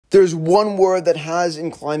There's one word that has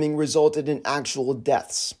in climbing resulted in actual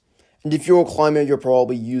deaths. And if you're a climber, you're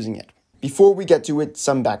probably using it. Before we get to it,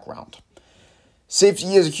 some background.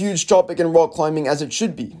 Safety is a huge topic in rock climbing, as it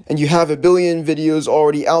should be, and you have a billion videos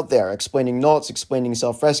already out there explaining knots, explaining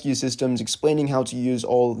self-rescue systems, explaining how to use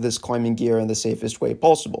all this climbing gear in the safest way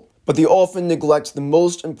possible. But they often neglect the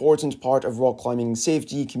most important part of rock climbing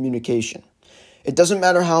safety: communication. It doesn't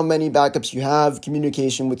matter how many backups you have,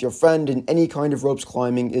 communication with your friend in any kind of ropes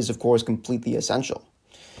climbing is of course completely essential.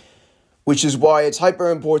 Which is why it's hyper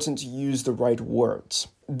important to use the right words.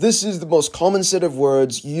 This is the most common set of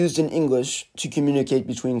words used in English to communicate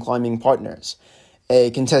between climbing partners, a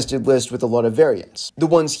contested list with a lot of variants. The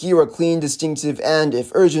ones here are clean, distinctive, and,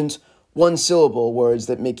 if urgent, one-syllable words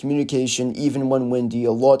that make communication, even when windy,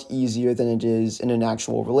 a lot easier than it is in an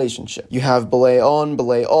actual relationship. You have belay on,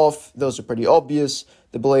 belay off. Those are pretty obvious.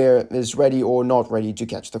 The belayer is ready or not ready to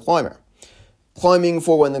catch the climber. Climbing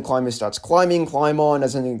for when the climber starts climbing, climb on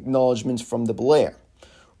as an acknowledgement from the belayer.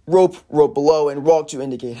 Rope, rope below, and rock to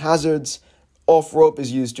indicate hazards. Off rope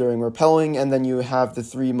is used during rappelling, and then you have the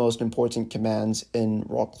three most important commands in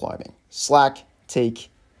rock climbing: slack, take,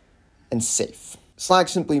 and safe. Slack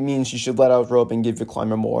simply means you should let out rope and give your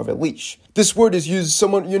climber more of a leash. This word is used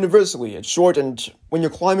somewhat universally. It's short, and when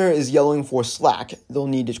your climber is yelling for slack, they'll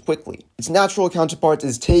need it quickly. Its natural counterpart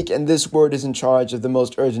is take, and this word is in charge of the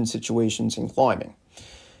most urgent situations in climbing.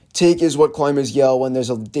 Take is what climbers yell when there's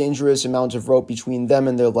a dangerous amount of rope between them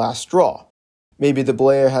and their last straw. Maybe the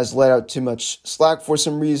belayer has let out too much slack for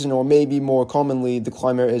some reason, or maybe more commonly, the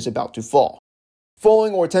climber is about to fall.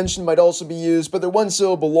 Falling or tension might also be used, but they're one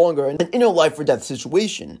syllable longer, and in a life or death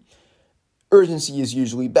situation, urgency is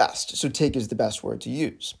usually best, so take is the best word to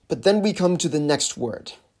use. But then we come to the next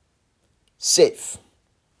word: safe.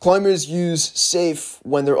 Climbers use safe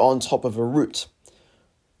when they're on top of a route.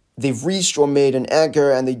 They've reached or made an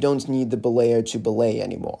anchor, and they don't need the belayer to belay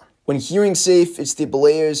anymore. When hearing safe, it's the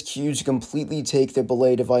belayer's cue to completely take their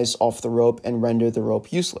belay device off the rope and render the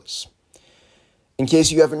rope useless. In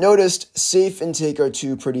case you haven't noticed, safe and take are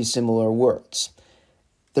two pretty similar words.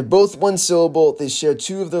 They're both one syllable, they share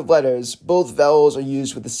two of their letters, both vowels are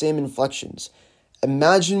used with the same inflections.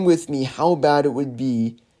 Imagine with me how bad it would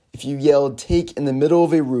be if you yelled take in the middle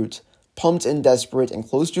of a route, pumped and desperate and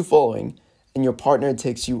close to falling, and your partner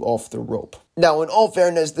takes you off the rope. Now, in all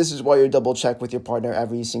fairness, this is why you double check with your partner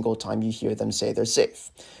every single time you hear them say they're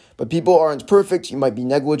safe. But people aren't perfect, you might be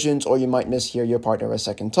negligent, or you might mishear your partner a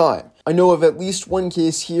second time. I know of at least one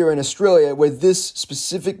case here in Australia where this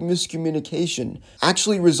specific miscommunication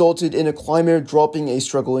actually resulted in a climber dropping a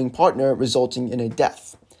struggling partner, resulting in a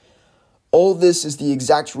death. All this is the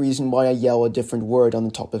exact reason why I yell a different word on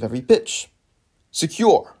the top of every pitch.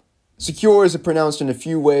 Secure. Secure is pronounced in a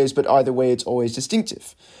few ways, but either way it's always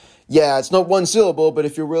distinctive. Yeah, it's not one syllable, but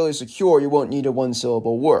if you're really secure, you won't need a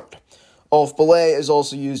one-syllable word. Off belay is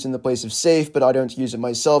also used in the place of safe, but I don't use it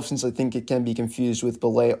myself since I think it can be confused with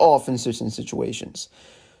belay off in certain situations.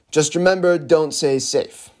 Just remember, don't say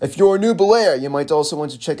safe. If you're a new belayer, you might also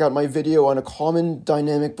want to check out my video on a common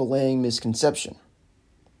dynamic belaying misconception.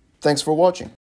 Thanks for watching.